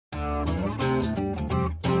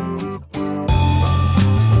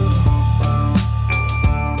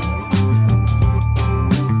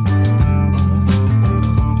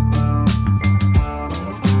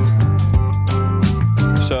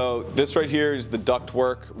This right here is the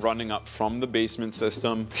ductwork running up from the basement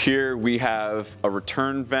system. Here we have a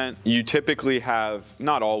return vent. You typically have,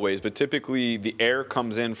 not always, but typically the air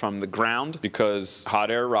comes in from the ground because hot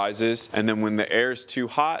air rises, and then when the air is too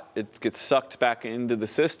hot, it gets sucked back into the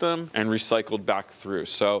system and recycled back through.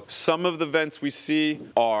 So some of the vents we see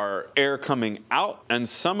are air coming out, and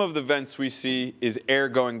some of the vents we see is air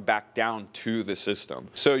going back down to the system.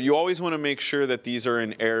 So you always want to make sure that these are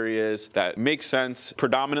in areas that make sense.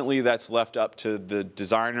 Predominantly that's left up to the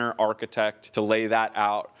designer, architect to lay that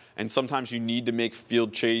out. And sometimes you need to make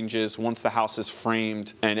field changes once the house is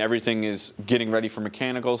framed and everything is getting ready for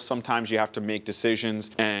mechanical. Sometimes you have to make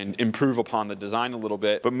decisions and improve upon the design a little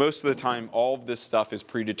bit. But most of the time, all of this stuff is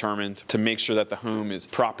predetermined to make sure that the home is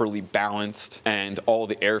properly balanced and all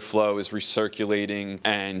the airflow is recirculating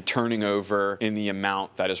and turning over in the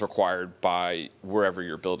amount that is required by wherever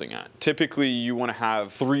you're building at. Typically, you want to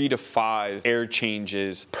have 3 to 5 air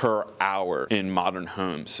changes per hour in modern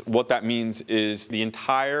homes. What that means is the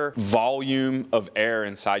entire volume of air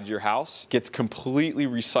inside your house gets completely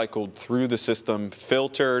recycled through the system,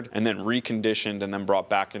 filtered, and then reconditioned and then brought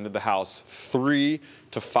back into the house 3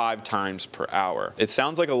 to 5 times per hour. It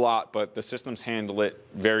sounds like a lot, but the systems handle it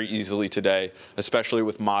very easily today, especially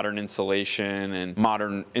with modern insulation and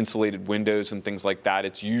modern insulated windows and things like that.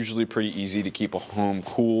 It's usually pretty easy to keep a home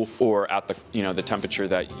cool or at the temperature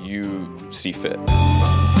that you see fit.